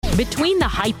Between the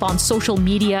hype on social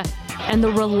media and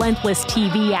the relentless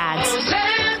TV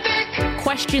ads,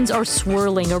 questions are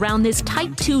swirling around this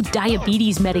type 2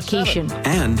 diabetes medication.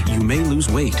 And you may lose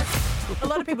weight. A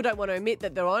lot of people don't want to admit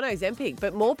that they're on Ozempic,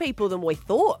 but more people than we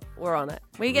thought were on it.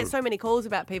 We get so many calls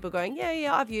about people going,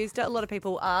 yeah, I've used it. A lot of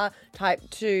people are type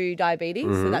 2 diabetes,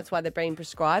 so that's why they're being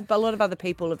prescribed. But a lot of other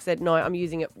people have said, no, I'm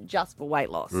using it just for weight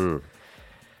loss.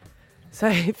 So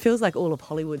it feels like all of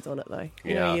Hollywood's on it, though.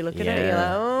 You know, you look at it and you're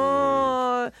like,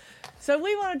 oh. So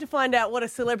we wanted to find out what a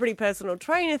celebrity personal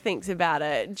trainer thinks about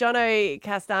it. Jono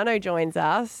Castano joins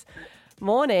us.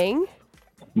 Morning.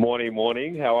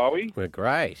 Morning. How are we? We're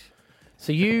great.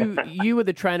 So you were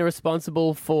the trainer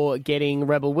responsible for getting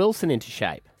Rebel Wilson into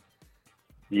shape.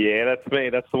 Yeah, that's me.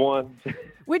 That's the one.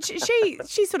 Which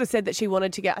she sort of said that she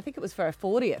wanted to get, I think it was for her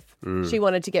 40th. She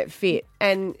wanted to get fit,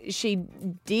 and she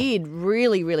did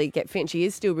really, really get fit. And she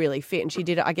is still really fit, and she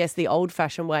did it, I guess, the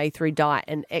old-fashioned way through diet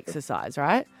and exercise,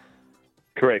 right?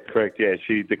 Correct. Yeah,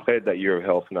 she declared that year of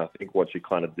health, and I think what she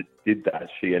kind of did that,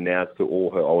 she announced to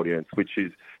all her audience, which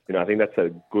is, you know, I think that's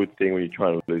a good thing when you're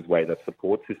trying to lose weight, that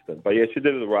support system. But yeah, she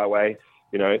did it the right way.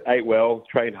 You know, ate well,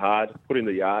 trained hard, put in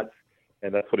the yards,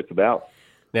 and that's what it's about.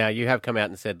 Now, you have come out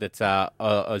and said that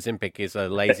Ozempic is a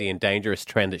lazy and dangerous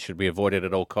trend that should be avoided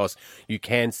at all costs. You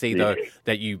can see, though,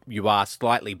 that you are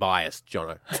slightly biased,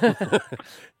 Jono.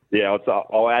 Yeah,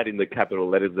 I'll add in the capital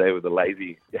letters there with the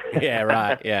lazy. Yeah,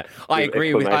 right, yeah. I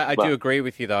agree with. I do agree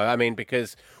with you, though. I mean,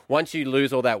 because once you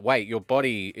lose all that weight, your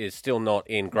body is still not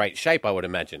in great shape, I would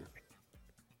imagine.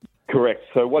 Correct.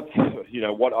 So what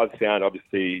I've found,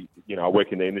 obviously, you know, I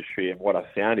work in the industry, and what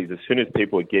I've found is as soon as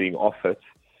people are getting off it,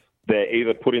 they're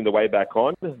either putting the weight back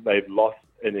on, they've lost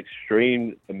an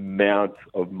extreme amount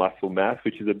of muscle mass,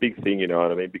 which is a big thing, you know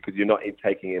what I mean, because you're not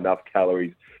intaking enough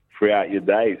calories throughout your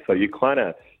day. So you're kind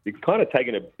of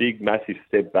taking a big, massive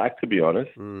step back, to be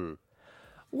honest.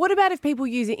 What about if people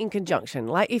use it in conjunction?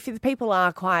 Like if the people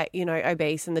are quite, you know,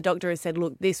 obese and the doctor has said,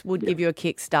 look, this would give you a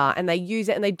kickstart, and they use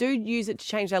it, and they do use it to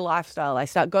change their lifestyle. They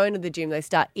start going to the gym, they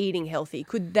start eating healthy.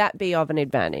 Could that be of an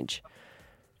advantage?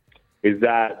 Is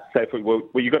that safe? Well,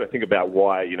 you got to think about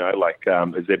why, you know, like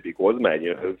Ozempic was made.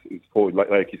 You know, it's for,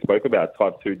 like you spoke about,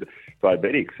 type 2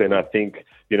 diabetics. And I think,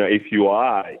 you know, if you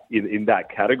are in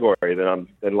that category, then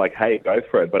like, hey, go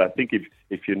for it. But I think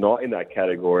if you're not in that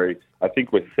category, I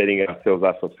think we're setting ourselves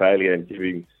up for failure and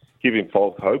giving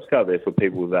false hopes out there for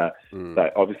people that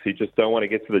obviously just don't want to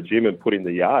get to the gym and put in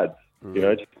the yards. You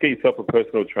know, just get yourself a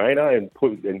personal trainer and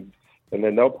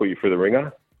then they'll put you through the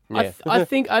ringer. Yeah. I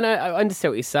think I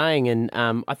understand what you're saying, and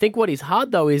I think what is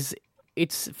hard though is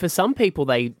it's for some people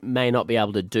they may not be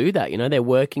able to do that. You know, they're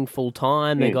working full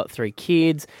time, they got 3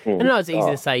 kids. I know it's easy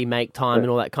to say you make time and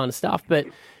all that kind of stuff, but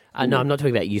no, I'm not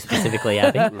talking about you specifically,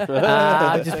 Abby.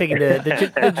 I'm just speaking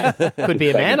the could be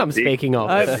a man I'm speaking of.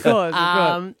 Of course.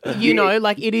 You know,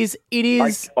 like it is,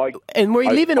 and we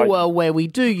live in a world where we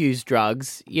do use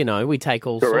drugs. You know, we take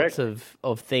all sorts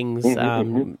of things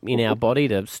in our body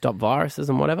to stop viruses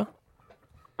and whatever.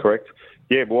 Correct.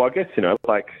 Yeah, well, I guess, you know,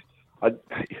 like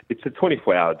it's a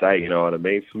 24-hour day, you know what I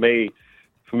mean? For me,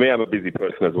 I'm a busy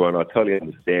person as well, and I totally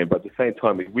understand. But at the same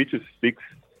time, if we just fix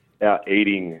our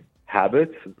eating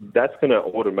habits, that's going to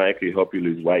automatically help you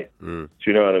lose weight. Do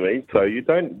you know what I mean? So you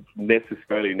don't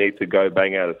necessarily need to go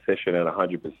bang out a session at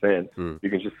 100%. You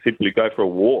can just simply go for a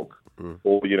walk,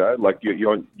 or you know, like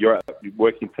you're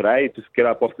working today, just get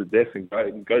up off the desk and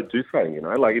go do something. You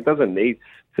know, like it doesn't need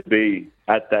to be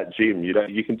at that gym.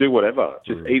 You can do whatever.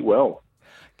 Just eat well.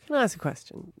 Can I ask a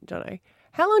question, Jono?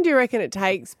 How long do you reckon it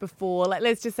takes before, like,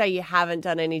 let's just say you haven't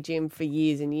done any gym for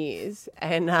years and years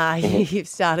and you've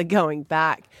started going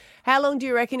back. How long do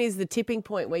you reckon is the tipping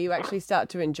point where you actually start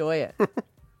to enjoy it?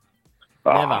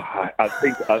 Never. I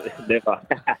think never.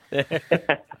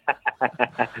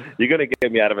 You're going to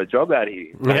get me out of a job out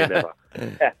here. No, never.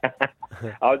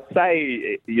 I would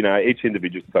say, you know, each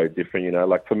individual is so different. You know,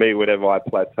 like for me, whenever I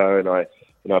plateau and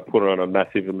I put on a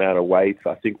massive amount of weight,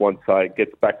 I think once I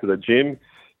get back to the gym,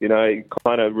 you know, it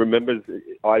kind of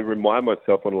I remind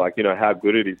myself on, like, you know, how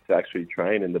good it is to actually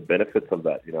train and the benefits of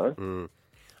that, you know.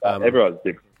 Everyone's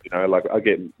different, you know, like I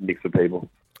get mixed of people.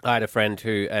 I had a friend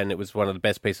and it was one of the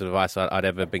best pieces of advice I'd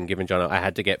ever been given, John. I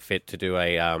had to get fit to do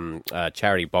a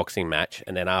charity boxing match,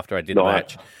 and then after I did the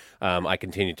match, I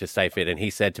continued to stay fit. And he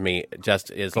said to me,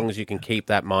 just as long as you can keep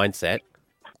that mindset,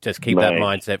 just keep that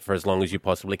mindset for as long as you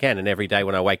possibly can. And every day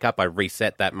when I wake up, I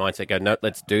reset that mindset, go, no,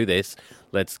 let's do this.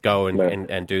 Let's go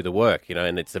and do the work, you know.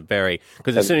 And it's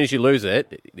because as soon as you lose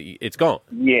it, it's gone.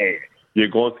 Yeah. You're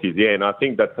Gorski's, yeah, and I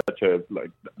think that's such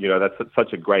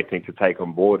a great thing to take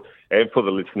on board. And for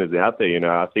the listeners out there, you know,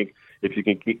 I think if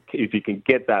you can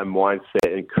get that mindset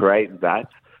and create that,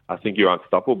 I think you're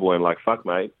unstoppable. And like, fuck,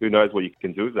 mate, who knows what you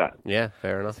can do with that? Yeah,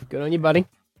 fair enough. Good on you, buddy.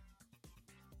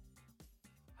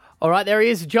 All right, there he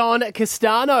is, John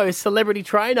Castano, celebrity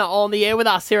trainer, on the air with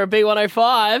us here at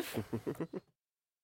B105.